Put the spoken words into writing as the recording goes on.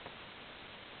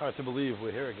Hard to believe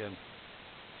we're here again.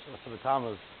 So the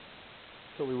Tammuz,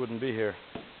 so we wouldn't be here.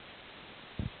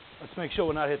 Let's make sure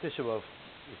we're not here Tisha B'Av.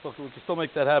 We can still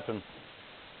make that happen.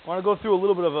 I want to go through a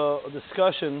little bit of a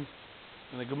discussion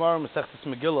in the Gemara Masechtas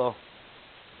Megillah,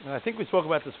 and I think we spoke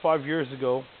about this 5 years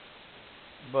ago,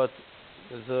 but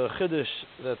there's a chiddush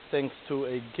that thanks to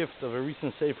a gift of a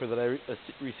recent sefer that I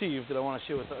received that I want to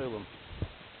share with the Olam.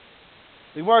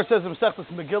 The Gemara says in Masechtas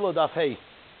Megillah Daf Hey,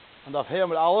 on Daf Hey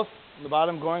Amud Aleph, on the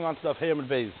bottom, going on to Daf Hey Amud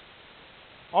Beis.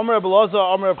 Omer Reb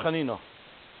Elazar, Omer Reb Chanina.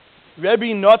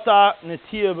 Rebbe Nota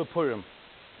Netia B'Purim.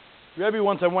 Rebbe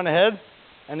once went ahead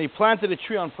and he planted a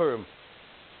tree on Purim,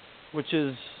 which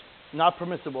is not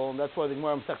permissible, and that's why the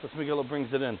Gemara Masechtas Megillah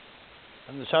brings it in.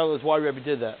 And the shaila is why Rebbe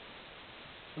did that.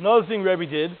 Another thing Rebbe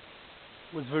did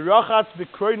was V'rachatz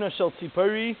B'kroina Shel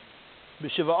Tzipori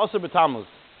B'Shiva'asa B'Tammuz.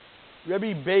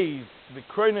 Rebbe bathed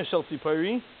B'kroina Shel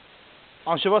Tzipori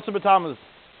on Shiva'asa B'Tammuz.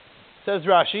 Says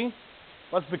Rashi,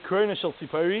 what's B'kroina Shel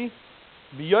Tzipori?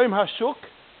 B'Yom Hashuk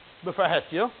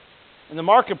B'Farhesya, in the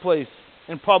marketplace,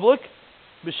 in public,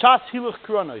 B'Shatz Hiluch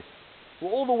Kronos,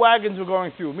 where all the wagons were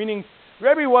going through. Meaning,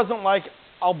 Rebbe wasn't like,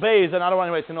 I'll bathe and I don't want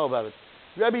anybody to know about it.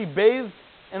 Rebbe bathed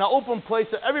in an open place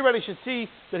that everybody should see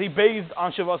that he bathed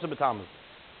on Shavasa B'Tammuz.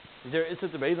 Is there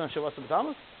to bathe on Shavasa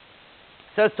B'Tammuz?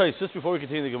 Says Tosfos before we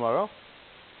continue the Gemara.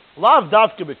 Lav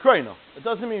Davka B'Kroina. It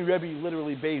doesn't mean Rebbe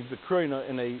literally bathed B'Kroina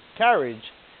in a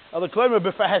carriage. Al Kloima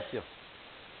B'Farhesya.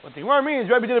 What the Gemara means,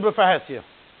 Rebbe did it B'Farhesya.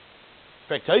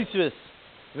 Tosfos.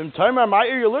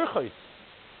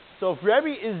 So if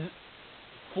Rebbe is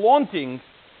flaunting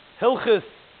Hilchis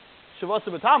Shavasa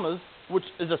B'Tammuz, which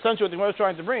is essentially what the Gemara is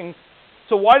trying to bring,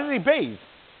 so why did he bathe?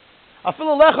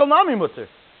 Afilu lechel nami mutter.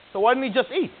 So why didn't he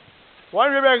just eat? Why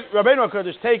didn't Rabbeinu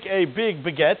HaKadosh take a big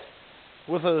baguette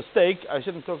with a steak, I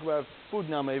shouldn't talk about food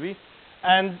now maybe,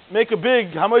 and make a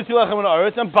big hamoitzi lechem in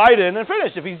haaretz and bite it and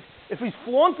finish? If he's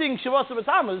flaunting Shavasa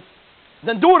B'Tammuz,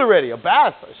 then do it already. A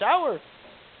bath, a shower.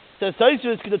 Says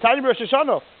Tosfos, K'datani b'Rosh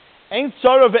Hashanah, ain't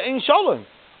tzara ve'ein shalom.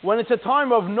 When it's a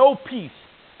time of no peace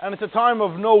and it's a time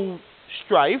of no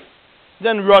strife,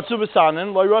 then ratzu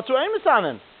b'sanin, lo ratzu ein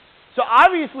b'sanin. So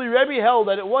obviously Rebbe held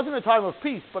that it wasn't a time of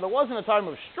peace, but it wasn't a time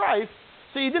of strife,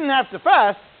 so you didn't have to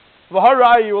fast.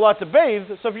 V'harai, you were allowed to bathe.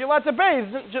 So if you're allowed to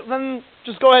bathe, then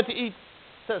just go ahead to eat.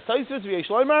 Says Tosfos v'yesh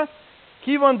loimer,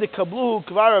 kivan de kabluhu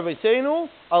kvar aveseinu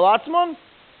alatzmon,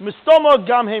 mistoma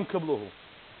gam heim kabluhu.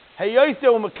 Heyoyte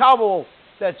u'mekabel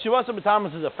that Shavasa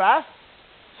B'Tammuz is a fast,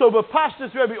 so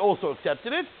B'Pashtus Rebbe also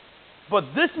accepted it,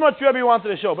 but this much Rebbe wanted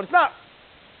to show. But it's not,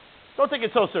 don't take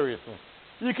it so seriously.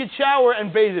 You can shower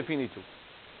and bathe if you need to.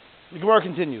 The Gemara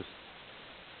continues.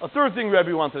 A third thing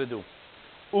Rebbe wanted to do.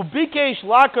 Ubikesh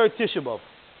lakar Tisha B'Av.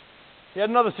 He had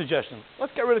another suggestion.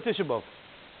 Let's get rid of Tisha B'Av.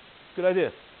 Good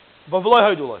idea. But v'lo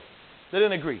hayduloi. They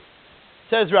didn't agree.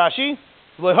 Says Rashi,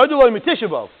 v'lo hayduloi mi Tisha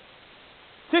B'Av.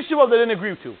 Tisha B'Av they didn't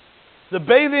agree to. The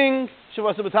bathing,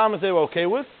 Shavasa B'Tammuz, they were okay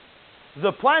with.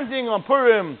 The planting on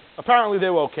Purim, apparently they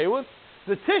were okay with.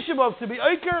 The Tisha B'Av to be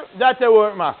Eiker, that they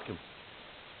weren't masking.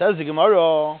 Says the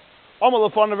Gemara, Omer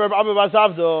lefon Rebbe Abba Bar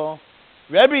Zavda,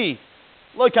 Rebbe,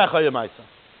 lo kachaya ma'isa.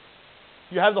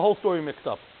 You have the whole story mixed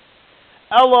up.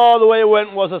 Ella, the way it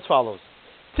went was as follows.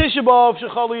 Tisha B'Av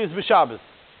shechali is b'Shabbos.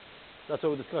 That's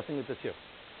what we're discussing it this year.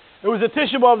 It was a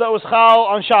Tisha B'Av that was chal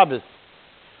on Shabbos.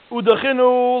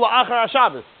 Udachinu la'achar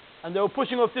HaShabbos. And they were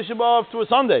pushing off Tisha B'Av to a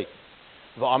Sunday.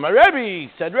 V'amar Rebbe,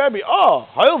 said Rebbe, hayol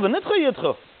v'nitcha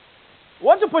yitcha.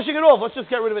 Once you're pushing it off, let's just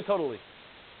get rid of it totally.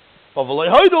 But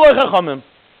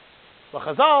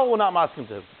Chazal were not masking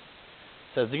to him.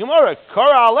 Says the Gemara,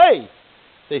 Kara alei.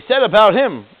 They said about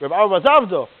him, Reb Abba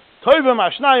Zavdo, Toivim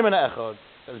Ashnayim and Echad.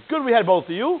 It's good we had both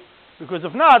of you, because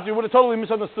if not, you would have totally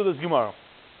misunderstood this Gemara.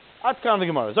 Atkan the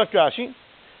Gemara. Zok Rashi,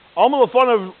 Amar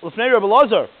lefon lefnei Reb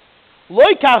Elazar,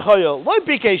 Loi kachaya, loi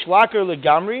bikesh laker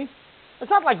legamri. It's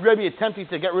not like Rebbe attempting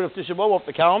to get rid of Tisha B'Av off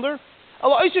the calendar. It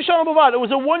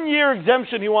was a 1-year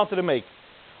exemption he wanted to make.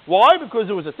 Why? Because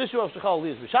it was a Tisha B'Av Shechal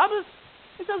Liyas B'Shabbos.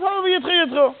 He says, however yitcha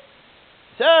yitcha.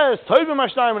 Says, Toivim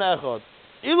Ashnayim and Echad.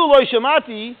 Ilu loy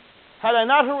shemati, had I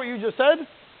not heard what you just said,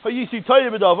 hayisi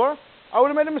toiv b'davar, I would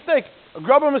have made a mistake, a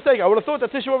grubber mistake. I would have thought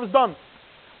that Tisha B'Av was done.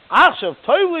 Achshav,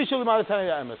 toiv li shalimat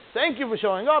tanya emes. Thank you for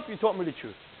showing up, you taught me the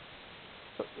truth.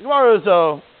 So, Gemara is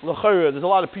there's a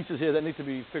lot of pieces here that need to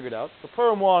be figured out. The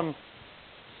Purim one,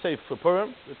 safe for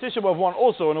Purim. The Tisha B'Av one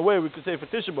also, in a way, we could say for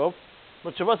Tisha B'Av,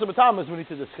 but Shavasa B'Tammuz we need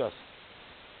to discuss.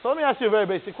 So let me ask you a very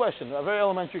basic question, a very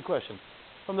elementary question.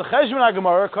 From the Cheshvan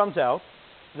HaGemara comes out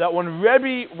that when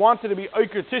Rebbe wanted to be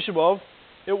Eiker Tisha B'Av,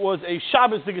 it was a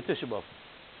Shabbos Diga Tisha B'Av.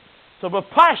 So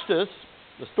B'Pashtus,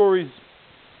 the stories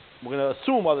we're going to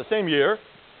assume are the same year,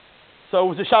 So it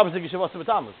was a Shabbos Zikah Shavasa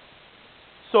B'Tammuz.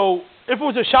 So if it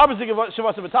was a Shabbos Zikah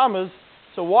Shavasa B'Tammuz,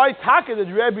 so why Taka did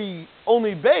Rebbe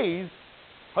only bathe?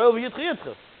 Why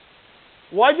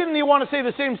didn't he want to say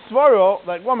the same svara?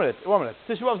 Like, one minute.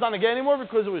 Tisha B'Av's not again anymore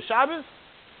because it was Shabbos?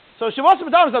 So Shavasa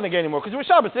B'Tammuz is not again anymore because it was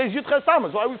Shabbos. Today's Yud Ches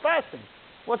Tammuz. Why are we fasting?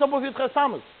 What's up with Yud Ches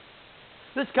Tammuz?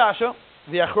 This Kasha,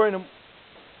 the Achronim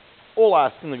all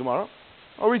ask in the Gemara.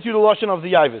 I'll read you the Lashon of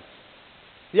the Yavitz.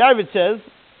 The Yavitz says,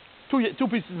 two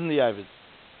pieces in the Yavitz.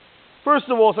 First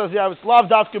of all, says the Yavitz, Lav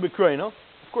Davka B'Kreino. Of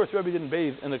course, Rebbe didn't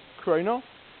bathe in a Kreino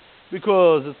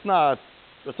because it's not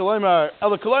Ratzalaymar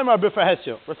Ela Kalaymar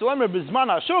B'Fahesya. Ratzalaymar B'Zman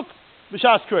HaShuk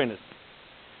B'Shas Kreinis.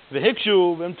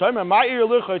 V'Hikshu V'Mtaymer Ma'ir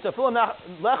L'Choi Tafil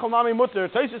Lechel Nami Mutter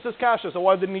Taisus says Kasha. So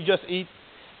why didn't he just eat?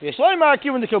 V'Yeshlayimar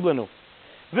Kivin D'Kiblinu.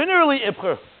 V'Nerli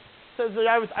Ipcher. Says the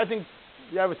Yavitz, I think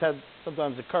the Yavitz had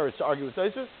sometimes the courage to argue with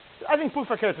Taisus. I think Puf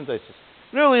HaKeret and Taisus.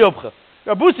 V'Nerli Ipcher.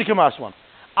 Rabbusi Kamashwan.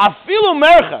 Afilu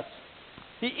Merchatz.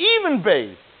 He even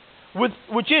bathed.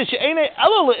 Which is she'ene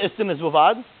ela le'istin is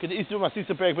bavad.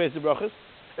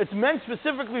 It's meant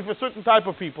specifically for certain type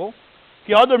of people.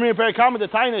 Ki hadar min perikam the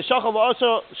taina shachal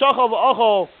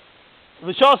v'achol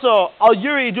v'shasa al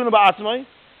yuri iduna ba'atzmai.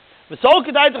 V'sol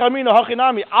kedai t'chamina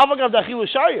hachinami avagav dachilu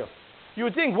shaya. You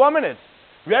would think, 1 minute,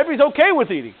 Rebbe's okay with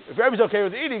eating. If Rebbe's okay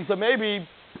with eating, so maybe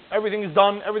everything is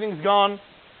done, everything's gone.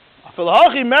 And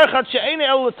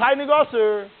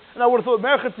I would have thought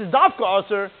merchatz is dafka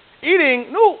aser.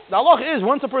 Eating, no, the halacha is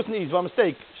once a person eats by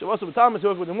mistake. Shavasa b'Tammuz, he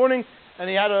woke up in the morning and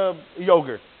he had a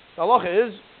yogurt. The halacha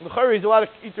is the chayri is allowed to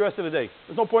eat the rest of the day.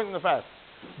 There's no point in the fast.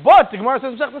 But the Gemara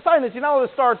says you're not allowed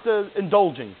to start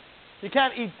indulging. You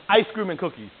can't eat ice cream and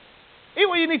cookies. Eat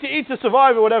what you need to eat to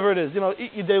survive or whatever it is.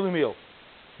 Eat your daily meal.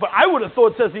 But I would have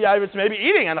thought, says the Yavitz, maybe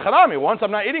eating and a chanami. Once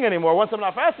I'm not eating anymore, once I'm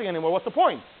not fasting anymore, what's the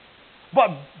point?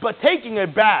 But taking a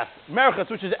bath, merchatz,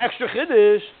 which is extra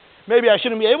chiddush, maybe I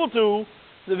shouldn't be able to.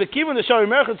 The Vekivin the Shari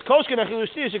Merchatz Koshkin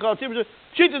Achilushti she called Tibur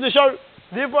cheated the Shari.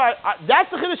 Therefore, that's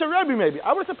the chiddush of Rebbe. Maybe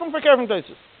I would have said from Fakir from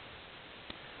Taisus.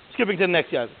 Skipping to the next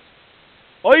Yavitz.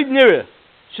 Oid Nira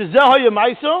Shezeh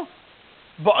Hayamaiso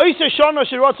Ba'Oisa Shana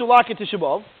Shirotzu Laki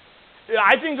Tishabav.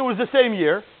 I think it was the same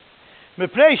year.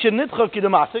 Mepnei Shenitcha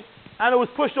Kidamasik, and it was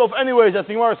pushed off anyways, as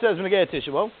the Gemara says when they get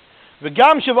Tishabav.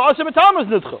 V'gam Sheva Asa B'Tammuz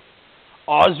Nitcha.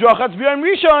 Az Rachatz B'Yam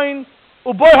Rishayin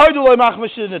Uboy Hoidu Lo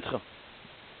Machmash Nitcha.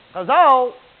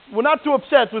 Chazal were not too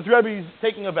upset with Rebbe's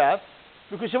taking a bath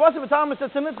because Shavasa B'Tammuz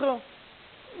said Nitcha.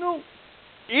 No.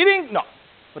 Eating? No.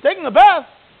 But taking a bath?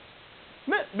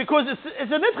 Because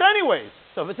it's a Nitcha anyways.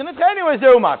 So if it's a Nitcha anyways,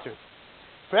 they're umatir.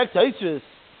 Correct Taisus.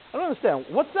 I don't understand.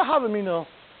 What's the Havamina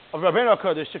of Rabbeinu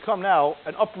HaKadosh to come now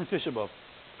and uproot Tisha B'Av?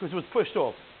 Because it was pushed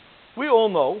off. We all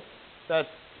know that,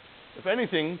 if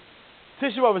anything,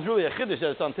 Tisha B'Av is really a chiddush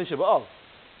that it's on Tisha B'Av.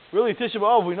 Really, Tisha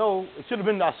B'Av, we know, it should have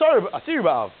been Asir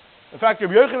B'Av. In fact,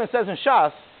 Rabbi Yochanan says in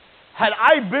Shas, had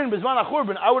I been B'zman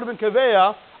HaChurban, I would have been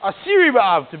Kaveya Asiri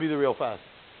B'Av to be the real fast.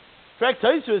 Correct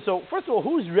Taisus. So, first of all,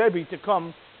 who's Rebbe to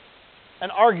come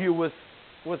and argue with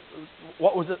what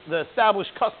was the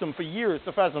established custom for years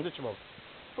to fast on Tisha B'Av?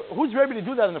 Who's Rebbe to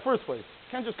do that in the first place?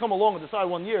 You can't just come along and decide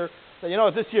 1 year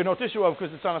that, this year no Tisha B'Av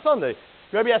because it's on a Sunday.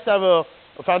 Rebbe has to have a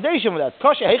foundation for that.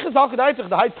 Kasha, Heichaz HaKadaitach,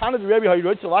 the high Tana of Rebbe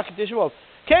Hayrot, Salaki Tisha B'Av.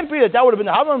 Can't be that would have been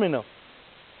the Havamina.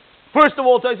 First of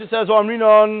all, Taisus says,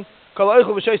 Amrinon,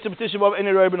 Kalaychel V'Sheistim Tisha B'Av, Any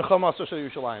Rebbe Nechama Asher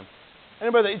Yerushalayim.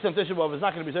 Anybody that eats on Tisha B'Av is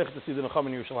not going to be zeichet to see the Nechama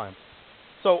in Yerushalayim.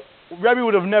 So, Rebbe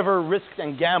would have never risked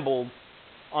and gambled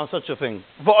on such a thing.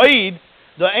 V'Oid,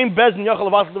 the Ein Bezin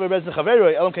Yachal Avatel Bezin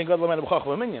Chaveroi, Elam Ken God Laman B'Chach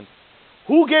V'Minyan.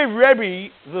 Who gave Rebbe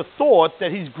the thought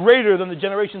that he's greater than the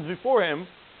generations before him,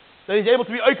 that he's able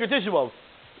to be Oikar Tisha B'Av?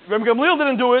 Rebbe Gamliel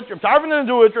didn't do it, Rebbe Tarfon didn't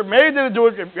do it, Rebbe Meir didn't do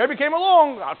it, Rebbe came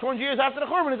along 200 years after the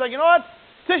Churban. He's like, you know what?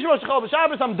 Tisha B'Av Shechal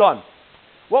B'Shabbos, I'm done.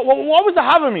 What was the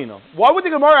Havamina? Why would the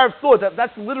Gemara have thought that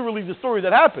that's literally the story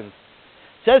that happened?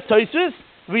 Says Taisus,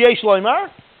 V'yesh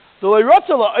Loimar, the Leirotza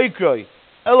La'okroi,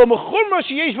 Ela Mechurma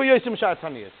Sheyesh V'yosim Sha'at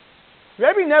Haniyas.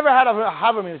 Rebbe never had a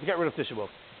Havamina to get rid of Tisha B'Av.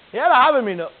 He had a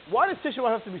Havamina. Why does Tisha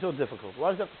B'Av have to be so difficult?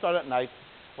 Why does it have to start at night?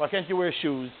 Why can't you wear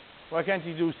shoes? Why can't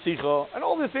you do Sicha? And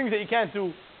all the things that you can't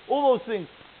do. All those things.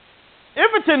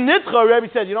 If it's a Nitcha, Rebbe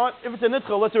said, you know what? If it's a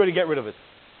Nitcha, let's already get rid of it.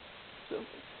 So,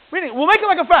 meaning, we'll make it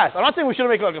like a fast. I'm not saying we shouldn't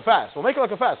make it like a fast. We'll make it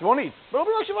like a fast. We won't eat. But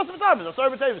it'll be like Shavas B'Tammuz, or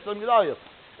Sorry B'Tavis, Salim Gedaliah.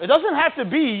 It doesn't have to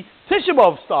be Tisha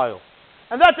B'Av style.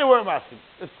 And that they weren't asking.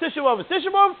 If Tisha B'Av is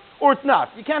Tisha B'Av, or it's not.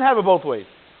 You can't have it both ways.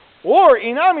 Or,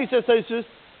 Inami says, maybe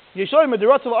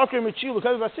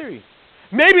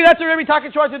that's what Rebbe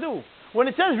Taka tried to do. When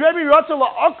it says Rebbe Ratzah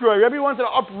La'akra, Rebbe wanted to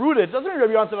uproot it. It doesn't mean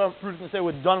Rebbe wanted to uproot it and say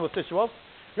we're done with Tisha B'Av.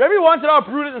 Rebbe wanted to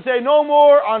uproot it and say no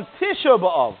more on Tisha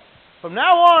B'Av. From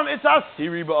now on, it's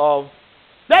Asiri B'Av.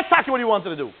 That's exactly what he wanted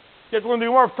to do. You have to learn the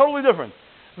Gemara totally different.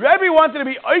 Rebbe wanted to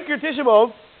be Oiker Tisha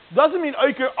B'Av, doesn't mean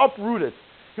Oiker uproot it.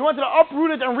 He wanted to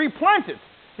uproot it and replant it.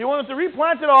 He wanted to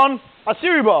replant it on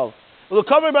Asiri B'Av.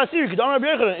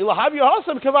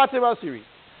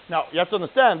 Now, you have to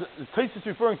understand, the Tais is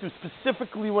referring to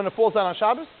specifically when it falls down on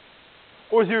Shabbos,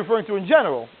 or is he referring to in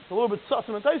general? It's a little bit sus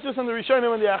in the Taisus, and the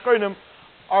Rishonim and the Achronim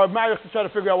are married to try to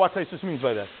figure out what Taisus means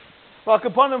by that. Well,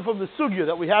 upon him from the Sugya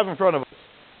that we have in front of us,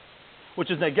 which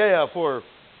is Negeya for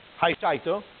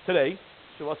Haishaito, today,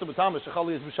 Shavasa B'Tamas,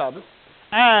 Shechali is B'Shabbos,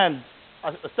 and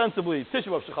ostensibly Tisha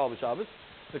B'Av Shechal B'Shabbos.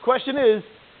 The question is,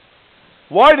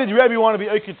 why did Rebbe want to be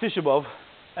Oiker Tisha B'Av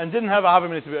and didn't have a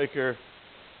Havamina to be Oiker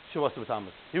Shavasa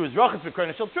B'Tamas? He was Rachit for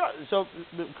Kernish Shel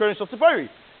Tzipori,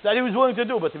 that he was willing to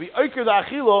do, but to be Oiker the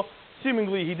Achilo,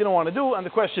 seemingly he didn't want to do, and the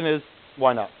question is,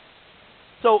 why not?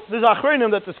 So there's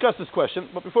Achronim that discuss this question,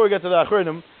 but before we get to the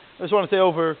Achronim, I just want to say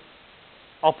over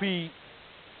Alpi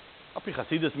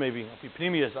Chasidus maybe, Alpi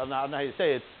Pnimius, I don't know how you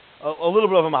say it, a little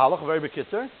bit of a Mahalach, a very big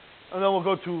kitzer, and then we'll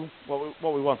go to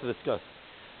what we want to discuss.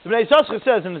 The Bnei Yissaschar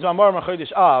says in his Mamar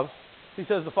Machodesh Av, he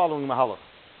says the following Mahalach.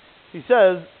 He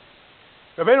says,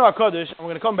 Rabbeinu HaKadosh, and we're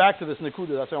going to come back to this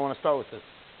Nekuda, that's why I want to start with this.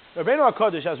 Rabbeinu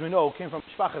HaKadosh, as we know, came from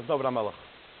Shpachas David HaMelech.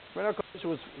 Rabbeinu HaKadosh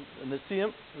was a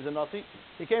Nesiim, he was a Nasi.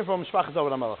 He came from Shpachas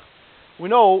David HaMelech. We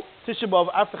know Tisha B'Av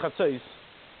after Chatzos,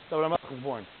 David HaMelech was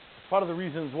born. It's part of the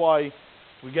reasons why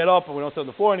we get up and we don't sit on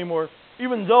the floor anymore,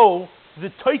 even though the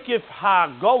Toikif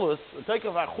HaGolus, the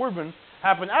Toikif HaChurban,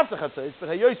 happened after Chatzos, but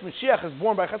Hayos Mashiach is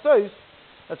born by Chatzos.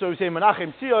 That's why we say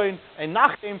Menachem Tzion and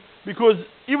Nachem, because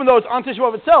even though it's on Tisha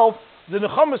B'Av itself, the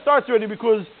Nechama starts already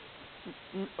because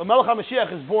Melech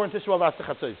HaMashiach is born Tisha B'Av after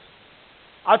Chatzos.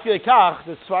 Atfiyei Kach,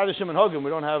 the Sfardi Shimon Hogim, we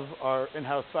don't have our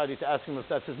in-house Sfardi to ask him if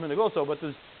that's his minhag also, but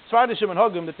there's Sfardi Shimon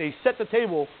Hogim that they set the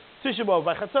table Tisha B'Av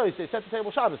by Chatzos, they set the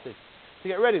table Shabbos day. To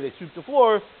get ready, they sweep the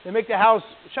floor, they make the house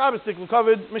Shabbos stick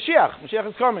covered Mashiach. Mashiach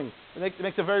is coming. It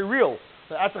makes it very real.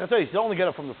 After Chatzos, you don't only get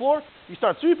up from the floor, you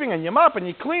start sweeping and you mop and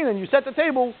you clean and you set the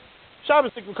table,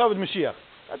 Shabbos stick covered Mashiach.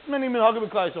 That's many minhagim in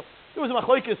Klal Yisrael. There was a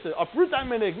machlokes, uproot that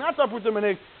minhag, not to uproot the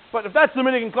minhag, but if that's the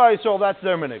minhag in Klal Yisrael, that's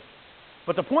their minhag.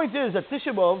 But the point is that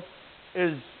Tisha B'Av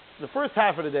is, the first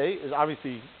half of the day is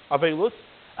obviously Avelus,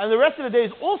 and the rest of the day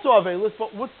is also Avelus,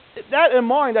 but with that in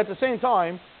mind at the same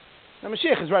time, the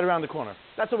Mashiach is right around the corner.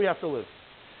 That's how we have to live.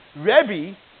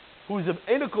 Rebbe, who's an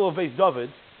Enikol of Beis David,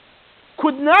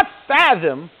 could not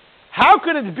fathom how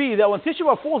could it be that when Tisha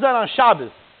B'Av falls out on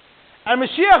Shabbos, and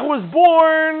Mashiach was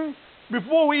born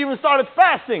before we even started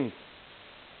fasting,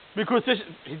 because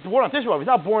he's born on Tisha B'Av, he's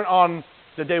not born on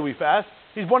the day we fast,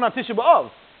 he's born on Tisha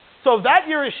B'Av. So if that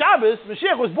year is Shabbos,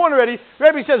 Mashiach was born already,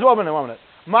 Rebbe says, one minute.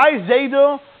 My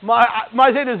Zayda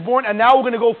is born, and now we're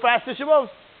going to go fast Tisha B'Av?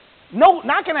 No,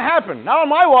 not going to happen. Not on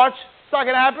my watch. It's not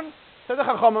going to happen. Says the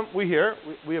Chachamim, we hear,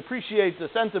 we appreciate the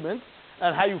sentiment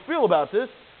and how you feel about this,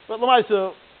 but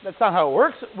Lamaisa, that's not how it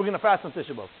works. We're going to fast on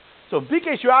Tisha B'Av. So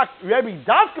Bikesh Rebbe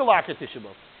Davka Laka Tisha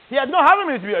B'Av. He had no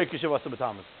havamina to be Oiker Shavasa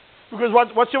B'Tamas. Because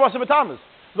what's Shavasa B'Tamas?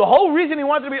 The whole reason he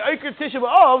wanted to be Oiker Tisha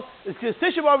B'Av is because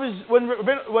Tisha B'Av is when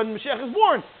Mashiach is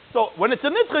born. So when it's a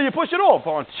Nitcha, you push it off.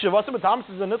 When Shavasa B'Tamas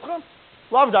is a Nitcha,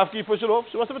 Lav Davka, you push it off.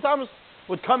 Shavasa B'Tamas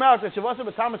would come out that Shavasa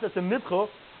B'Tamas that's a Nitcha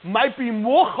might be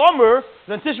more Chomer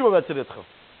than Tisha B'Av that's a Nitcha.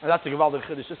 And that's a Gevaldik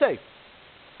Chiddush to say.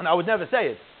 And I would never say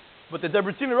it. But the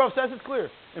Debretzina Rav says it clear.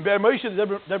 In Be'er Moshe,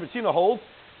 the Debretzina holds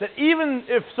that even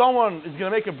if someone is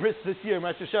going to make a bris this year,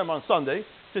 Ma'aseh Hashem, on Sunday,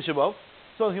 Tisha B'Av,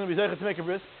 someone's going to be zeicher to make a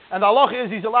bris, and the halacha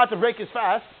is he's allowed to break his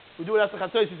fast. We do it after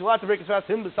Chatzos, he's allowed to break his fast.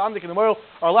 Him, the Sandik, and the Moral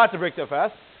are allowed to break their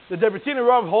fast. The Debretzina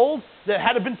Rav holds that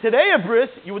had it been today a bris,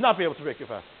 you would not be able to break your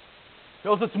fast.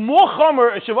 Because it's more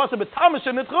chomer a Shavasa B'Tamas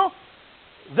Shenitcha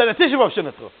than a Tisha B'Av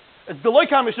Shenitcha. It's the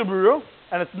Loikam Mishaburu,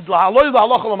 and it's the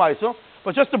halacha l'maisa.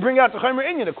 But just to bring out the chomer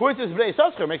inyan, according to Bnei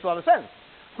Yissaschar, makes a lot of sense.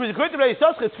 Because according to Bnei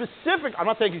Yissaschar, it's specific. I'm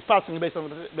not saying he's passing it based on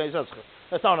Bnei Yissaschar.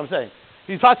 That's not what I'm saying.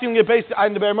 He's passing it based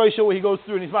on the Be'er Moshe, where he goes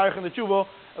through and he's marich in the tshuva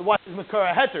and what his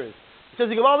Makara heter is. He says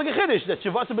the Gevaldik Chiddush that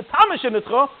Shavasa B'Tamas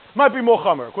Shenitcha might be more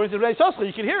chomer. According to Bnei Yissaschar,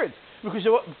 you can hear it. Because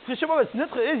Tisha B'Av, its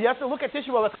Nitcha is, you have to look at Tisha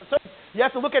B'Av, you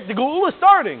have to look at the Geula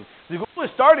starting. The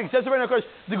Geula starting, says the Rebbeinu HaKadosh,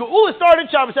 the Geula started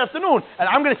Shabbos afternoon, and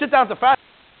I'm going to sit down to fast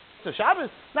to Shabbos?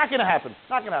 Not going to happen.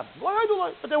 Not going to happen.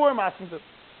 But they were asking to.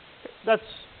 That's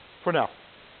for now.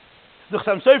 The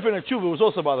Chassam Sofer in Tshuva was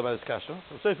also bothered by this kasha.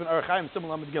 Chassam Sofer in Orach Chaim, Simon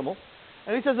Lamed Gimel,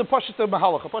 and he says a Pashut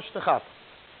Mahalach, a Pashut Chat.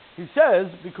 He says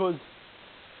because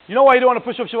you know why you don't want to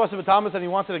push up Shavasa B'Tamas and he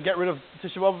wanted to get rid of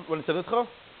Tisha B'Av when it's a Nitcha?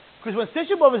 Because when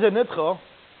Tisha B'Av is a Nitcha,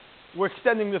 we're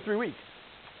extending the 3 weeks.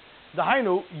 The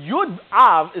Hainu Yud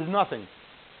Av is nothing.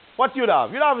 What's Yud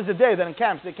Av? Yud Av is a day that in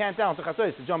camps they camp down to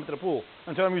Chatzos to jump into the pool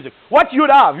and turn on music. What's Yud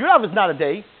Av? Yud Av is not a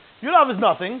day. Yud Av is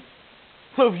nothing.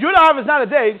 So if Yud Av is not a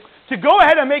day, to go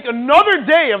ahead and make another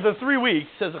day of the 3 weeks,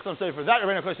 says the Chassam Sofer, that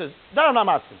Rabbeinu Kosh says, that I'm not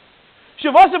masking.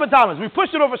 Shavasa B'Tammuz, we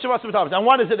pushed it over Shavasa B'Tammuz. And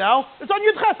what is it now? It's on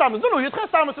Yud Ches Tammuz. No, Yud Ches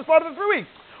Tammuz is part of the 3 weeks.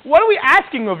 What are we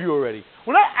asking of you already?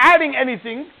 We're not adding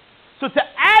anything. So to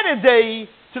add a day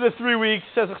to the 3 weeks,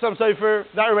 says the Chassam Sofer,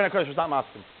 that Rabbeinu Kosh was not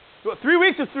masking. 3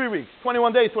 weeks is 3 weeks.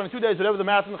 21 days, 22 days, whatever the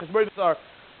math and the cheshbonos are.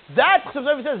 That, Chassam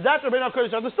Sofer says, that Rabbeinu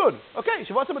Kodesh understood. Okay,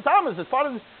 Shavasa B'Tammuz is part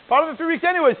of the 3 weeks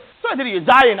anyways. So I did it Yud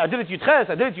Zayin, I did it Yud Ches,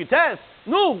 I did it Yud Tes.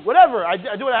 No, whatever, I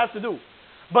do what I have to do.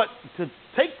 But to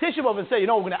take Tisha B'Av and say, we're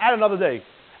going to add another day,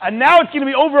 and now it's going to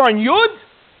be over on Yud?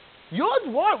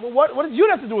 Yud? What does Yud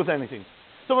have to do with anything?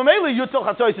 So Mamela Yud Till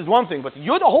Chatzos is one thing, but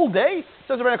Yud the whole day?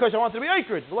 Says Rabbeinu Kodesh, I want to be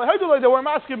Eikrit. Well, I heard they weren't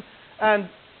asking, and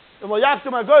we're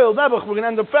going to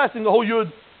end up fasting the whole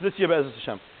Yud this year, Be'ezras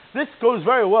Hashem. This goes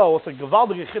very well with the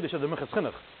Gevaldige Chiddush of the Minchas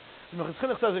Chinuch. The Minchas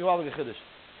Chinuch says the Gevaldige Chiddush.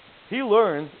 He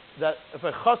learned that if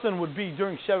a chassan would be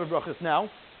during Sheva Brachos now,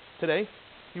 today,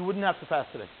 he wouldn't have to fast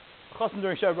today. A chassan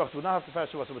during Sheva Brachos would not have to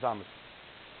fast Shavasa B'Tammuz.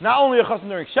 Not only a chassan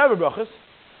during Sheva Brachos,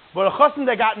 but a chassan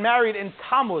that got married in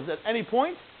Tammuz at any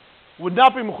point would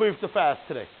not be mechuyev to fast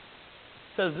today.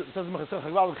 Says the Minchas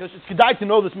Chinuch. It's kedai to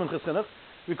know this Minchas Chinuch,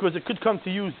 because it could come to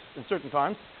use in certain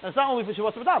times. And it's not only for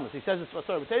Shavasa B'Tammuz. He says this for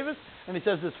Asar B'Tevis, and he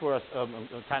says this for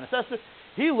Tainus Esther.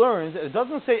 He learns that it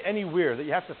doesn't say anywhere that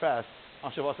you have to fast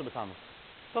on Shavasa B'Tammuz.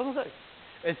 It doesn't say.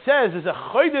 It says it's a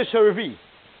Chodesh HaRevi,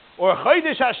 or a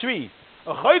Chodesh HaShvi,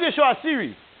 a Chodesh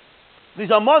HaAsiri.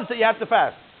 These are months that you have to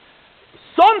fast.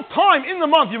 Sometime in the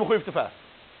month you're mechuyev to fast.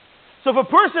 So if a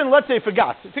person, let's say,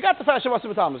 forgot to fast Shavasa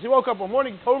B'Tammuz, he woke up one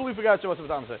morning, totally forgot Shavasa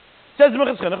B'Tammuz. Says the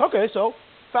Minchas Chinuch, okay, so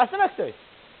fast the next day.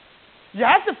 You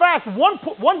have to fast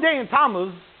one day in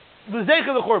Tammuz, the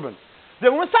Zeicha the Churban.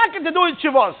 Then we're talking to do it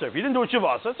Shavasa. If you didn't do it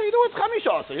Shavasa, so you do it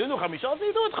Chamishasa. You didn't do Chamishasa,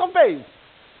 you do it Chav Beis,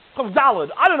 Chav Daled.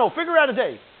 I don't know, figure out a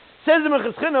day. Says the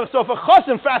Minchas Chinuch, so if a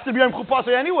chassan fasted B'Yom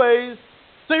Chupasa anyways,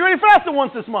 so you already fasted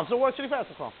once this month, so what should he fast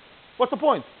from? What's the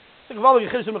point? He learns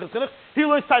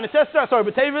Tainus Esther, Asar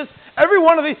B'Tevis. Every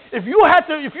one of these, if you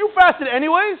fasted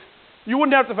anyways, you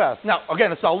wouldn't have to fast. Now,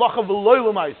 again, it's a halacha v'loy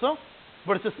l'maisa,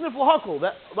 but it's a sniffle hakol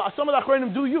that some of the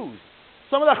achronim do use.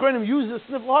 Some of the achronim use this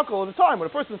sniffle hakol at a time when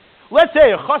a person, let's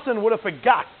say a chassan would have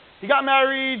forgot. He got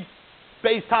married,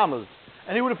 Beis Tammuz,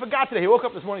 and he would have forgot today. He woke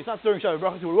up this morning, it's not during Shabbat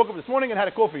Brachos, he would have woke up this morning and had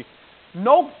a coffee.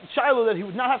 No shiloh that he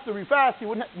would not have to refast, he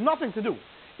wouldn't have nothing to do.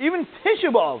 Even Tisha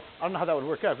B'Av, I don't know how that would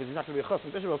work out because he's not going to be a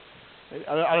chassan Tisha B'Av.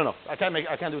 I don't know. I can't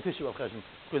do a Tisha B'Av chesed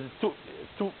because it's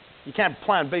too. You can't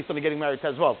plan based on the getting married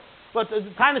as well. But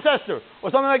Tainus Esther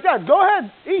or something like that, go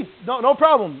ahead, eat, no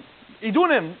problem.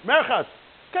 Idunim, merchas.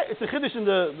 Okay, it's a chiddush in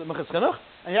the Minchas Chinuch,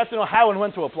 and you have to know how and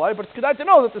when to apply. But it's good to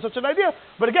know that there's such an idea.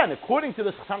 But again, according to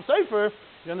the Chassam Sofer,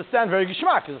 you understand very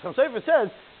geschmack, because the Chassam Sofer says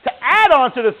to add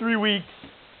on to the 3 weeks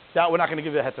that we're not going to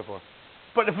give you a heter for.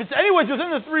 But if it's anyways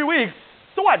within the 3 weeks,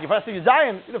 so what? You fast Yud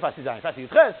Zayin, you don't fast Yud Zayin, fast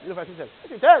Yud Ches, you don't fast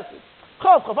Yud Ches,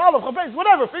 Chav Aleph, Chav Beis,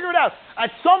 whatever, figure it out.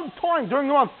 At some time during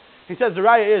the month, he says the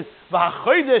raya is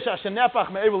v'hachodesh asher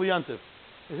nepach me'evel yantiv.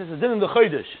 He says it's in the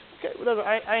chodesh. Okay, whatever.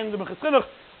 I am the Minchas Chinuch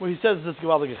where he says this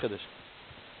gevaldige chiddush.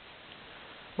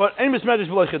 But ein mismedish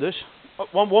v'lo chiddush.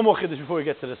 One more chiddush before we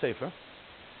get to the sefer.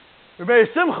 Rebbe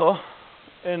Simcha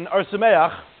in Ar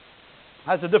Sameach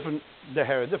has a different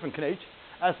knech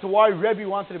as to why Rebbe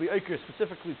wanted to be Eiker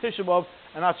specifically Tisha B'Av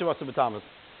and not Shavasa B'Tammuz.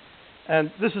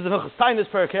 And this is the Hilchos Tainus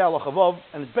Perkei Halacha Vav,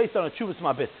 and it's based on a Tshuvas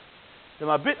Mabit. The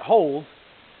Mabit holds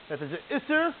that there's an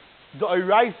Isser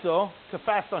D'Oraisa to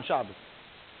fast on Shabbos.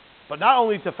 But not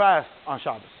only to fast on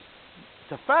Shabbos,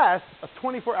 to fast a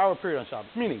 24-hour period on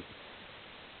Shabbos. Meaning,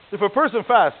 if a person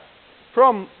fasts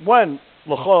from when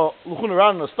L'chun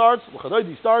Arana starts,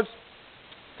 L'chadoidi starts,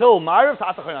 till Ma'ariv,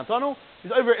 Ta'atach Antanu,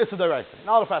 he's over Isser D'Oraisa.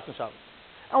 Not allowed to fast on Shabbos.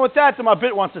 And with that, the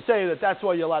Mabit wants to say that that's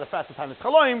why you're allowed to fast the Tainus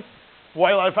Chaloim.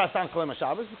 Why are you allowed to fast Tainus Chaloim on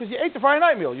Shabbos? Because you ate the Friday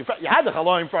night meal. You had the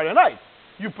Chaloim Friday night.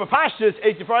 You Pashtus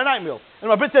ate your Friday night meal.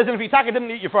 And Mabit says, and if you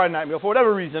didn't eat your Friday night meal for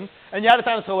whatever reason, and you had a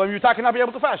Tainus Chaloim, you're not be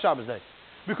able to fast Shabbos day.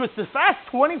 Because to fast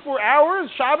 24 hours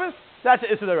Shabbos, that's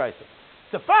an Isser D'Oraisa.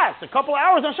 To fast a couple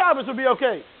hours on Shabbos would be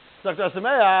okay. Dr.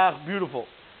 Sameach, beautiful.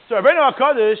 So Rabbeinu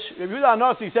HaKadosh, Rabbi Yehuda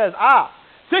HaNasi says,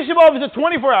 Tisha B'Av is a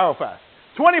 24-hour fast.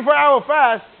 24-hour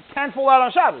fast can't fall out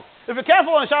on Shabbos. If it can't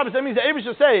fall on Shabbos, that means the Eibush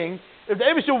is saying, if the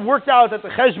Eibush worked out that the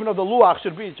cheshbon of the Luach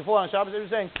should be, it should fall on Shabbos, Eibush is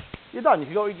saying, you're done. You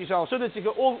can go eat your Shalom Suddis, you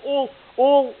can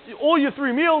all your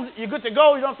 3 meals, you're good to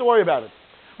go, you don't have to worry about it.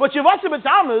 But Shavasa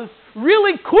B'Tammuz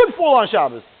really could fall on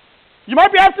Shabbos. You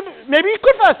might be asked to, maybe you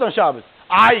could fast on Shabbos.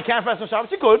 You can't fast on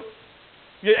Shabbos, you could.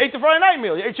 You ate the Friday night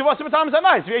meal. You ate Shavuos B'Tamas at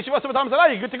night. If you ate Shavuos B'Tamas at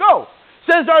night, you're good to go.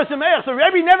 Says Dar Sameach. So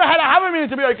Rebbe never had a Hava meaning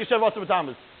to be like Shavuos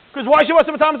B'Tamas. Because why Shavuos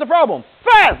B'Tamas a problem?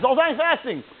 Fast. All time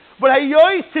fasting. But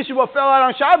Hayois Tisha B'Av fell out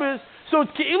on Shabbos. So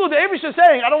it's Ki'ilu the Abish is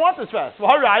saying, I don't want this fast. Well,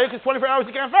 Haraya, because 24 hours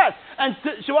you can't fast. And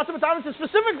Shavuos B'Tamas is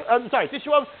specific. Tisha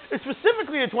B'Av is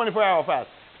specifically a 24-hour fast.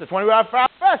 The 24-hour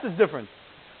fast is different.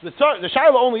 The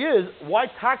Shaila only is why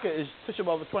Taka is Tisha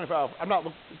B'Av a 24-hour.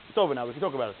 It's over now. We can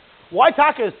talk about it. Why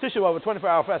Taka is Tisha B'Av a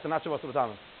 24-hour fast and not Shavuos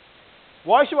B'Tamas?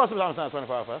 Why Shavuos B'Tamas not a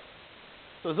 24-hour fast?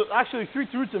 So there's actually three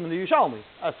terutzim in the Yerushalmi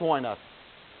as to why not.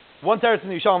 One teretz in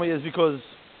the Yerushalmi is because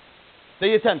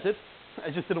they attempted,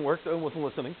 it just didn't work. They wasn't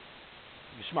listening.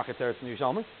 Yishmaka teretz in the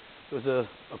Yerushalmi. There was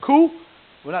a coup.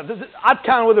 We're not. I'd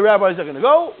count where the rabbis are going to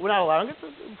go. We're not allowing it.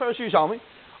 First Yerushalmi.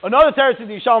 Another teretz in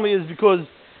the Yerushalmi is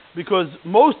because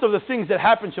most of the things that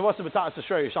happened Shavuos B'Tamas, it's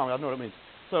a Shrei Yerushalmi. I don't know what it means.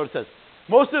 That's what it says.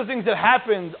 Most of the things that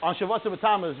happened on Shavuos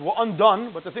B'Tamas were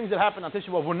undone, but the things that happened on Tisha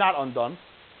B'Av were not undone.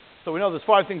 So we know there's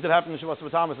 5 things that happened on Shavuos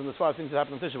B'Tamas and there's 5 things that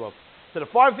happened on Tisha B'Av. So the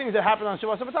 5 things that happened on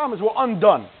Shavuos B'Tamas were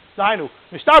undone.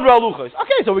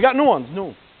 Okay, so we got new ones.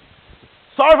 New.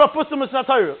 Sarva Pustamus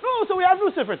Natayru. No, so we have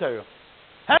new Sefer Torah.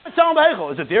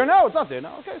 Is it there now? It's not there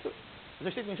now. Okay, so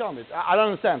I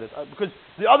don't understand it because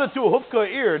the other two Hufka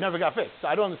ear never got fixed. So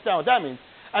I don't understand what that means.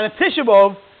 And at Tisha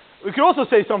B'Av, we could also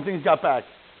say some things got back.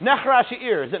 Nechrashi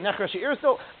ear. Is it Nechrashi ear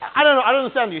still? I don't know. I don't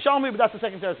understand the Yerushalmi, but that's the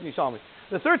second teretz in the Yerushalmi.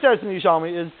 The third teretz in the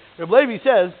Yerushalmi is Reb Levi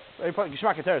says,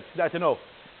 Geshmak teretz, to know.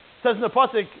 Says in the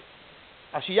pasuk,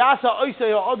 Ashiyasa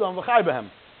oisei ha'adam v'chai behem.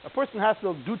 A person has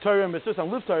to do Torah and mitzvahs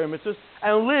and live Torah and mitzvahs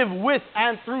and live with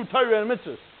and through Torah and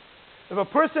mitzvahs. If a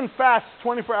person fasts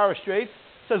 24 hours straight,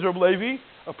 says Reb Levi,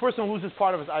 a person loses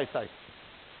part of his eyesight.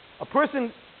 A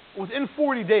person within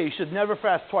 40 days should never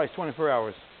fast twice 24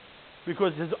 hours.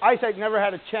 Because his eyesight never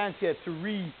had a chance yet to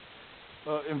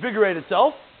reinvigorate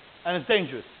itself, and it's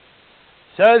dangerous.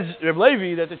 Says Reb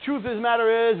Levi that the truth of the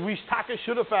matter is we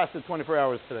should have fasted 24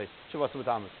 hours today, Shavuos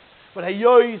B'Tamas. But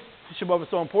Hayois, Tisha B'Av is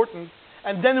so important,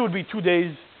 and then it would be 2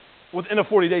 days within a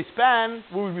 40-day span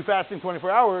where we'd be fasting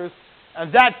 24 hours,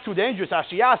 and that's too dangerous.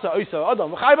 Ashiyasa, Oisa,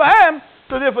 Adam, V'chai B'hem,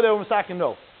 so therefore they were mistaken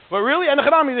no. But really, and the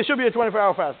Chanami, there should be a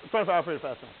 24-hour fast, 24-hour period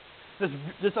of fasting.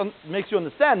 This makes you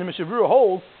understand the Mishavura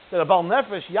holds that a Baal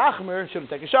Nefesh, Yachmer, shouldn't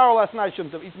take a shower last night,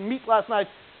 shouldn't have eaten meat last night.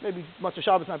 Maybe much of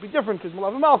Shabbos might be different because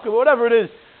Malav Malka, or whatever it is.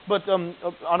 But on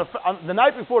the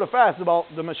night before the fast, the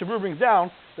Mishavura brings down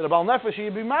that a Baal Nefesh,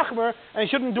 he'd be Machmer, and he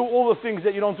shouldn't do all the things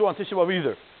that you don't do on Tisha B'Av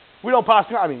either. We don't pass,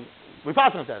 we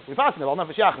pass on that. We pass on the Baal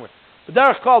Nefesh Yachmer. The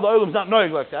Derech Klal, the Olam's not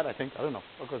knowing like that, I think. I don't know.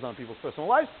 Of course, on people's personal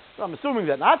lives. So I'm assuming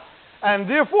that not. And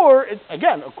therefore,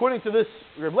 again, according to this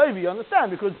Reb Levi, you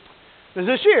understand, because there's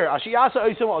a shear. Ashiyasa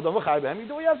oisem adam v'chai behem. You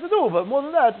do what you have to do, but more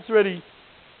than that, it's already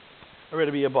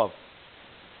be above.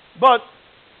 But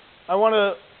I want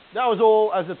to. That was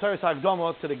all as the Teres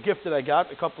Hagdama to the gift that I got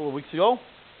a couple of weeks ago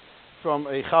from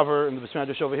a chaver in the Bais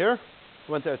Medrash over here.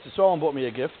 Went to Yisrael and bought me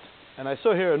a gift, and I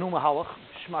saw here a new mahalach,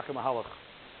 shmaka mahalach,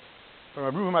 from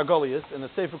Rabbi Margolius in a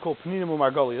sefer called Pninim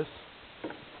Margolius.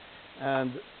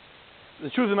 And the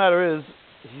truth of the matter is,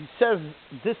 he says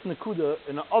this Nakuda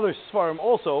in the other Sfarim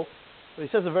also, but he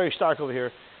says it very stark over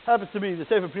here. Happens to be the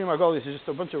Sefer Pninim Margolius is just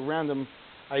a bunch of random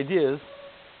ideas,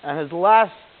 and his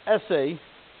last essay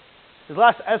is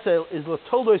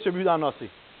Latoldos Rabbi Yehuda Nasi.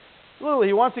 Literally,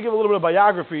 he wants to give a little bit of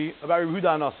biography about Rabbi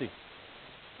Yehuda Nasi.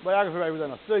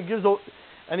 So he gives,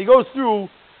 and he goes through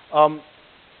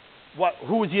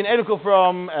who was he an edicle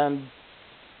from, and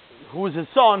who was his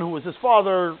son, who was his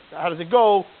father, how does it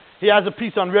go. He has a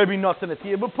piece on Rebbe Natan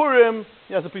Atiyah B'Purim.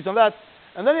 He has a piece on that.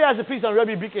 And then he has a piece on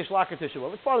Rebbe Bikesh Lakat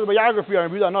Tisha. It's part of the biography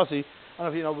on Rebbe Nasi. I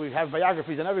don't know if we have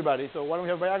biographies on everybody, so why don't we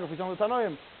have biographies on the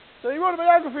Tanoim? So he wrote a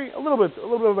biography, a little bit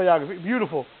of biography.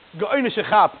 Beautiful. Ga'oine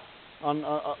Shechap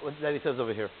that he says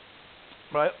over here.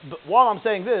 But while I'm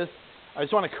saying this, I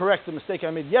just want to correct the mistake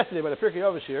I made yesterday by the Pirkei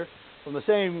Avos from the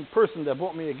same person that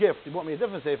bought me a gift. He bought me a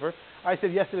different sefer. I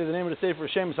said yesterday the name of the sefer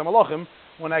is Shemus HaMalachim.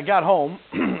 When I got home,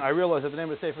 I realized that the name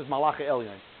of the sefer is Malachi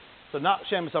Elyon. So not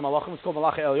Shemus HaMalachim, it's called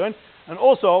Malachi Elyon. And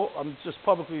also, I'm just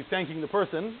publicly thanking the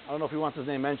person. I don't know if he wants his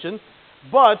name mentioned,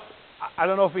 but I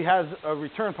don't know if he has a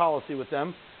return policy with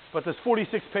them, but there's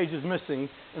 46 pages missing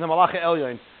in the Malachi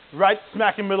Elyon, right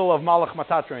smack in the middle of Malach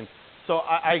Matatrin. So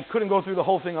I couldn't go through the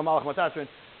whole thing on Malach Matatrin.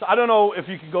 So I don't know if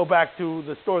you can go back to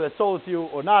the store that sold it to you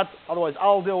or not. Otherwise,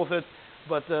 I'll deal with it.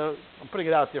 But I'm putting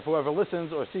it out there for whoever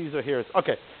listens or sees or hears.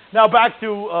 Okay, now back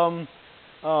to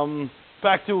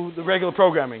the regular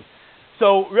programming.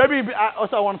 So Rebbe,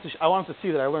 also I wanted to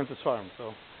see that I learned this farm.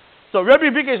 So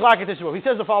Rebbe Bikesh Lakat Tisha. He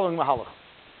says the following mahalach.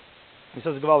 He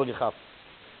says the Gevaldig Yechaf.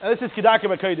 And this is Kedarkei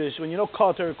B'Kodesh. When you know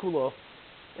Kol Torah Kula,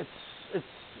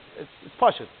 it's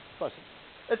pashut.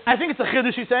 I think it's a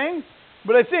chiddush he's saying,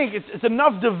 but I think it's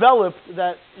enough developed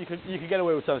that you could get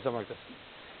away with something like this.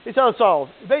 He tells us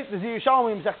the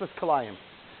Yerushalmi Mesechtes Kalayim.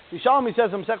 The Yerushalmi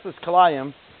says in Mesechtes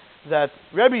Kalayim that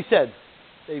Rebbe said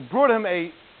they brought him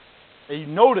a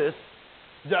notice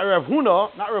that Rav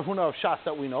Huna, not Rav Huna of Shas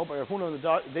that we know, but Rav Huna in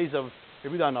the days of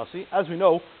Rabbi Yehuda Nasi, as we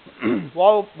know,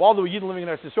 while there were Yidden living in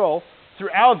Eretz Yisrael,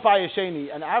 throughout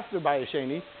Bayesheni and after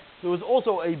Bayesheni, there was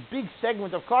also a big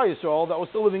segment of Klal Yisrael that was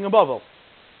still living in Bavel.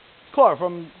 It's clear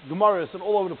from Gemaras and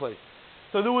all over the place.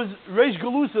 So there was Reish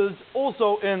Galusas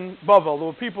also in Bavel. There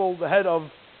were people, the head of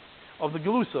the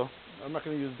Galusa. I'm not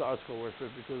going to use the article word for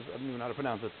it because I don't even know how to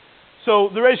pronounce it. So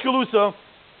the Reish Galusa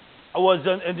was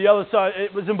in the other side.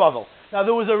 It was in Bavel. Now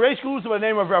there was a Reish Galusa by the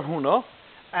name of Rav Huna,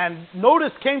 and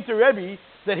notice came to Rebbe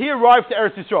that he arrived to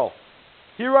Eretz Yisrael.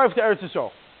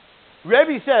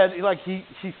 Rebbe said,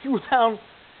 he threw down.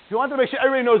 He wanted to make sure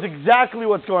everybody knows exactly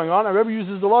what's going on. And Rebbe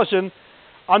uses the lashon,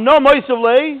 "Ano ma'asav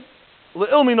lei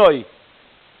le'ilmi noi."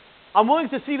 I'm willing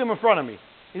to seat him in front of me.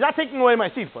 He's not taking away my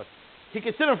seat, but he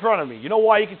can sit in front of me. You know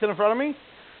why he can sit in front of me?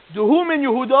 Duhu min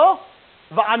Yehuda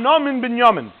va'ana min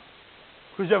Binyamin.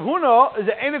 Because Rav Huna is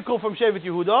an enikel from Shevet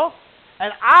Yehuda,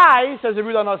 and I, says the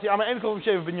Yehuda Nasi, I'm an enikel from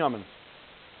Shevet Binyamin.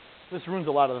 This ruins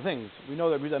a lot of the things. We know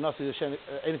that Yehuda Nasi is an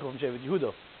enikel from Shevet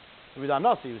Yehuda. Yehuda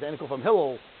Nasi was an enikel from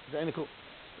Hillel.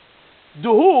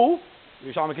 Duhu,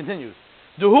 Yerushalmi continues,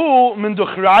 Duhu min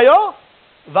Duchraya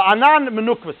va'anan min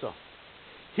Nukvasa.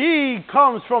 He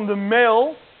comes from the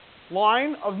male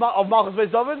line of Malchus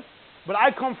Beis David, but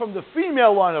I come from the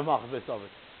female line of Malchus Beis David.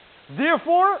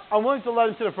 Therefore, I'm willing to let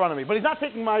him sit in front of me. But he's not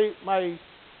taking my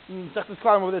Sechtes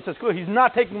Kalayim over there. It says clear, he's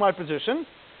not taking my position.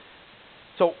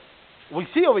 So we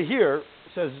see over here,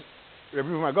 says Rabbi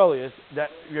Margolius, that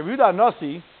Rabbi Yehuda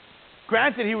Nasi,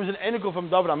 granted he was an enikel from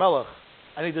David HaMelech,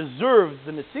 and he deserved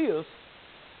the Nesius,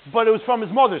 but it was from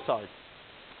his mother's side,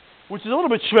 which is a little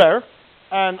bit schwer.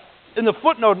 And in the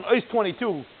footnote in Ois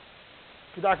 22,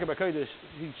 Kedaka B'Kodesh,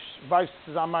 he writes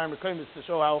to Zamayim B'Kodesh to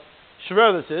show how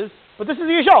schwer this is. But this is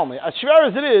the Yerushalmi. As schwer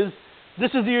as it is,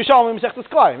 this is the Yerushalmi Mesechtes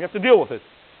Kalayim. You have to deal with it.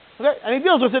 Okay? And he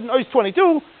deals with it in Ois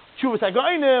 22, Shuvas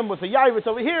HaGoinim, with a Yavitz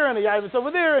over here and a Yavitz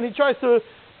over there, and he tries to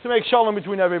make shalom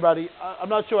between everybody. I'm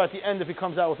not sure at the end if he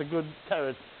comes out with a good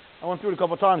teretz. I went through it a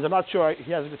couple of times. I'm not sure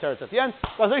he has a good teretz at the end.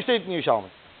 But as I state in the Yerushalmi.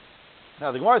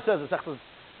 Now the Gemara says, the Sechtes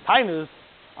Tainas,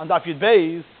 on Daf Yud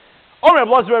Beis, Omer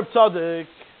Blazer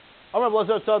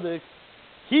Tzadik,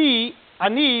 he,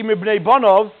 Ani, Mibnei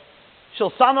Bonov,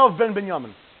 Shel Sanov ben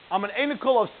Binyamin. I'm an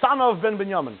enikel of Sanov ben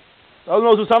Binyamin. Everyone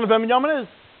knows who Sanov ben Binyamin is?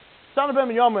 Sanov ben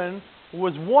Binyamin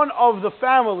was one of the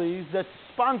families that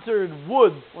sponsored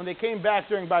wood when they came back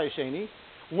during Bayesheni,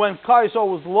 when Klal Yisrael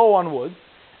was low on wood,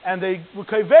 and they were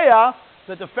kaveya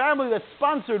that the family that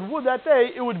sponsored wood that day,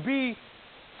 it would be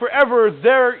forever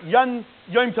their Yom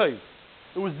Tov.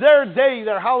 It was their day,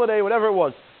 their holiday, whatever it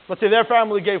was. Let's say their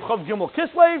family gave Chav Gimel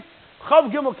Kislev. Chav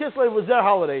Gimel Kislev was their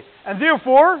holiday. And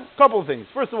therefore, a couple of things.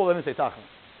 First of all, they didn't say Tachan.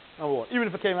 Number one. Even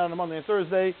if it came out on a Monday and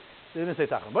Thursday, they didn't say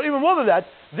Tachan. But even more than that,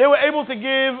 they were able to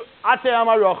give Atei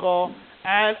Amarocha.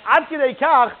 And Ad Kidei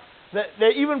Kach, that they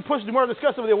even pushed the more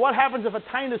discuss over there, what happens if a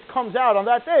Tainus comes out on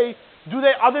that day?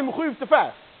 Are they mechuyev to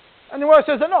fast? And the Gemara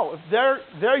says that no. If their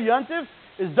Yontif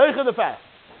is Deicha the fast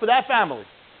for that family.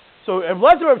 So Rebbe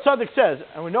Lezer Tzaddik says,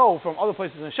 and we know from other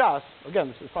places in Shas, again,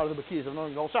 this is part of the Bakiyas of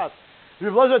knowing the whole Shas,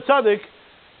 Rebbe Lezer Tzaddik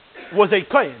was a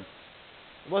Kohen.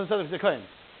 Rebbe Lezer Tzaddik was a Kohen.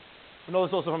 We know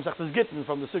this also from Sechtes Gittin,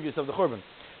 from the Sugis of the Churban.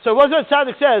 So Rebbe Lezer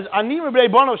Tzaddik says, Ani Mibnei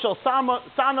Bonov Shel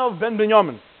Sanov ben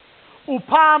Binyamin.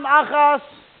 Upam Achas,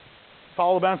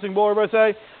 follow the bouncing ball, everybody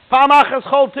say, Pam Achas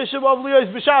Chol Tisha B'Av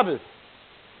Liyos B'Shabbos.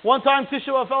 One time Tisha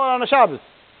B'Av fell out on a Shabbos.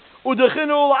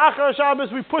 Udechinu L'Achar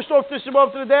Shabbos, we pushed off Tisha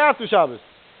B'Av to the day after Shabbos.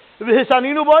 We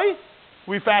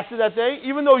fasted that day,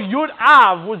 even though Yud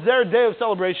Av was their day of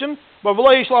celebration, but we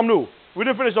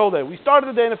didn't finish the whole day. We started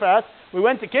the day in the fast, we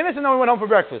went to Kinnis, and then we went home for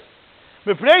breakfast.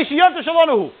 Because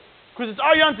it's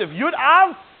our Yontif. Yud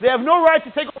Av, they have no right to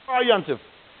take over our Yontif.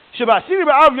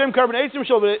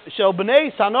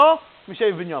 B'nei Sano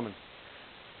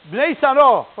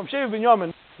from Shev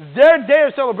Binyamin, their day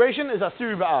of celebration is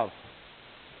Asiri B'Av.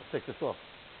 Let's take this off.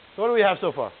 So what do we have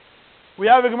so far? We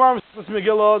have a Gemara in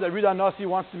Megillah that Rida Nasi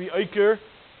wants to be Eiker.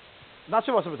 Not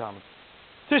Shabbos B'Tamas.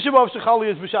 Tisha B'Av Shechali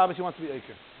is B'Shabbos, he wants to be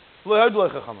Eiker.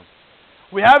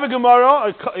 We have a Gemara,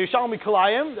 a Yerushalmi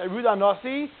Kalayim, that Rida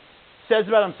Nasi says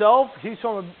about himself, he's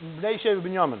from Bnei Shev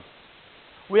Binyamin.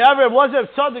 We have a Lezer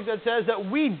Tzaddik that says that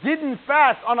we didn't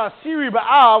fast on Asiri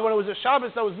B'Av when it was a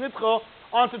Shabbos that was Nitcha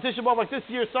onto Tisha B'Av like this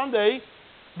year Sunday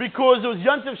because it was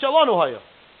Yontif Shalonu Haya.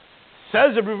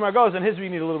 Says the Rebbe Margolius, and his we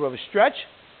need a little bit of a stretch.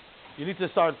 You need to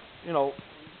start,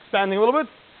 expanding a little bit.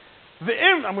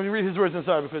 I'm going to read his words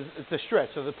inside because it's a stretch.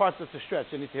 So the part that's a stretch,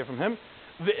 you need to hear from him.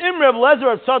 V'im Reb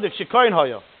Lezer of Tzaddik shekoyin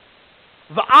hoya.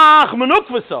 V'ach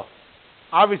menukvasa.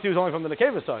 Obviously, he was only from the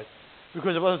Nekeva side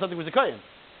because Reb Lezer Tzaddik was a koyin.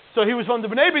 So he was from the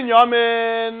Bnei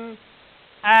Binyamin,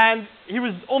 and he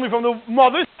was only from the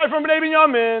mother's side from Bnei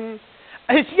Binyamin.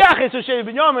 His yachis of Shev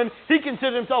Binyamin, he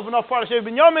considered himself enough part of Shev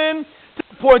Binyamin to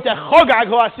the point that Chogag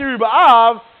ho Asiri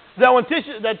ba'av,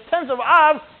 that 10th of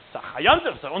Av, it's a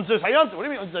Chayantiv, so Unzer Chayantiv. What do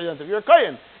you mean Unzer Chayantiv? You're a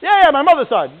Kohen. Yeah, my mother's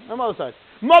side. Mother's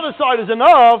side is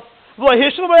enough.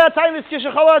 This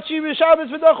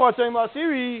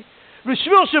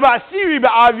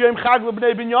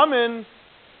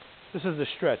is the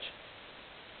stretch.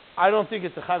 I don't think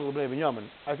it's a Chag l'bnei Binyamin.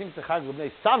 I think it's a Chag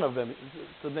l'bnei son of Ben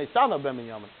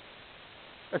Binyamin.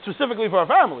 It's specifically for our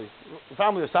family. The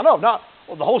family of Sanov, not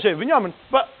the whole Shev Binyamin.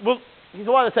 But he's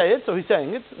allowed to say it, so he's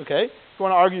saying it. Okay. If you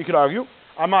want to argue, you could argue.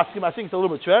 I'm asking, I think it's a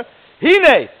little bit fair.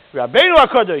 Hine, Rabbeinu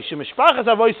HaKadosh, Shemishpachas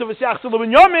Avoyso V'Siachsu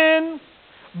L'Binyamin,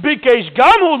 Bikesh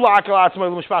Gamhu L'Akal Atzmai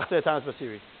L'Mishpachas Etanas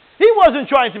Basiri. He wasn't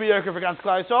trying to be Yerker for Gans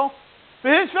Klal Yisrael.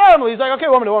 For his family, he's like, okay,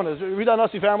 one minute. We done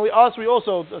Nasi family, us, we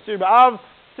also, Asir Ba'av,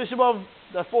 Tisha B'Av,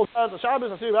 that falls out, the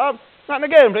Shabbos, Asir Ba'av, not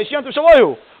again, B'Reish Yantu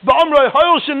Shaloyu. Ba'amroi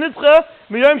Hoyol Shenitche,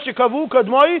 Miyom Shekavu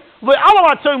Kadmoi, V'Alam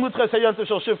Atzoyim L'Tche Seyantu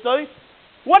Shal Shiftoi.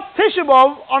 What's Tisha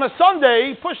B'Av on a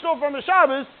Sunday, pushed off from the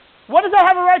Shabbos? What does I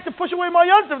have a right to push away my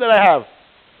Yantiv that I have?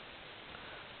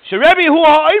 Sherebi Hu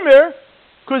HaOmer,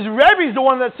 because Rebbe's the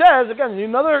one that says, again, you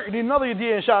need another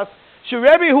idea in Shas,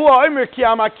 Sherebi Hu HaOmer Ki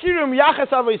Amakirim Yachas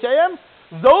Avoiseyem,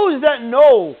 those that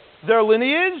know their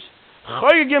lineage,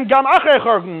 Choyegim Gam Achrei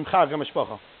Chag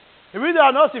HaMishpacha. If you read the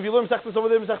Anos, if you learn Mesechtas over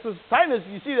there, Mesechtas Tainus,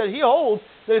 you see that he holds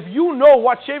that if you know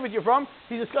what Shevet you're from,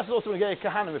 he discusses also in Gei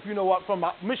Kahanim, if you know what from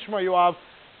Mishmar you have,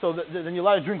 so then you're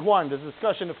allowed to drink wine. There's a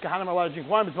discussion if Kahanim are allowed to drink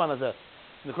wine, B'zman Hazeh.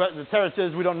 The Teretz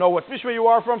says we don't know what Mishmar you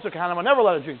are from, so Kahanim are never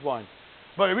allowed to drink wine.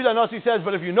 But if you read the Anos, he says,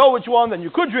 but if you know which one, then you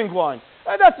could drink wine.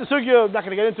 And that's the sugya, I'm not going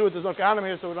to get into it, there's no Kahanim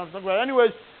here, so we don't have to talk about it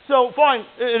anyways. So fine,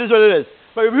 it is what it is.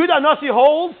 But if Yehuda Nasi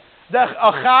holds that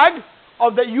a chag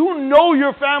of that you know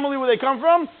your family where they come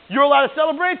from, you're allowed to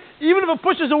celebrate, even if it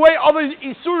pushes away other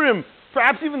isurim,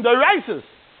 perhaps even deraises.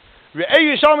 Says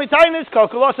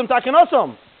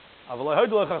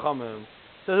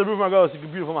the Ruv Margos, it's a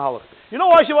beautiful mahalach. You know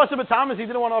why Shavasa B'Tamas he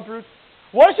didn't want to uproot?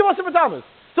 Why Shavasa B'Tamas?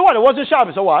 So what? It wasn't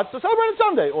Shabbos. So what? So celebrate it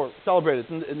Sunday, or celebrate it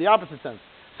in the opposite sense.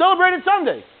 Celebrate it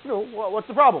Sunday. What's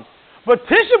the problem? But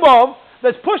Tisha B'Av,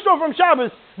 that's pushed off from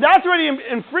Shabbos, that's already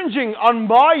infringing on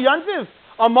my Yantiv,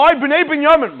 on my B'nai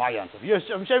Binyamin. My Yantiv. You're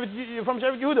from Shevet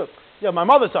Yehuda. Yeah, my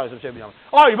mother's side is from Shevet Binyamin.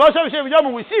 Oh, your mother's side from Shevet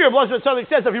Binyamin. We see your blood Tzaddik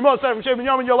says if your mother's side from Shevet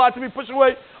Binyamin, you're allowed to be pushing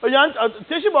away a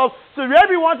Tisha B'Av. So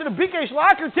Rebbe wanted a Bikesh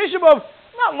Laker Tisha B'Av,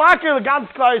 not Laker the Gans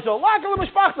Klal Yisrael, Laker the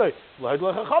Mishpachtoi.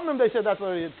 They said that's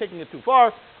already taking it too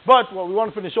far. But what we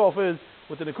want to finish off is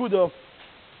with the Nekuda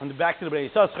and the back to the Bnei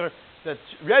Yissaschar, that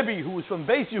Rebbe, who was from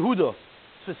Beis Yehuda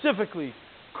specifically,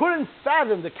 couldn't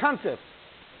fathom the concept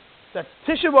that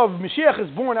Tisha B'Av Mashiach is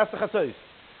born after Chatzos,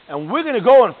 and we're going to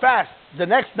go and fast the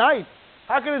next night.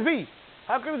 How can it be?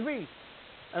 How can it be?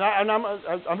 And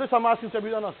on this I'm asking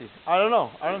Tabitha Nasi. I don't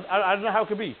know. I don't know how it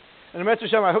could be. And the Metzger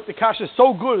Shem, I hope the Kasha is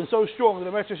so good and so strong that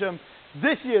the Metzger Shem,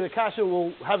 this year the Kasha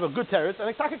will have a good teretz, and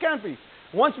it can't be.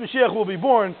 Once Mashiach will be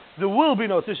born, there will be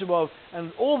no Tisha B'Av,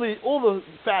 and all the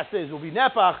fast days will be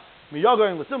Nepach,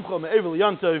 Miyagoyim, L'Simcha, Me'evel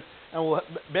Yantov, and we'll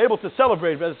be able to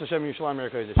celebrate Be'ez Hashem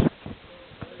Yerushalayim Erev Kodesh.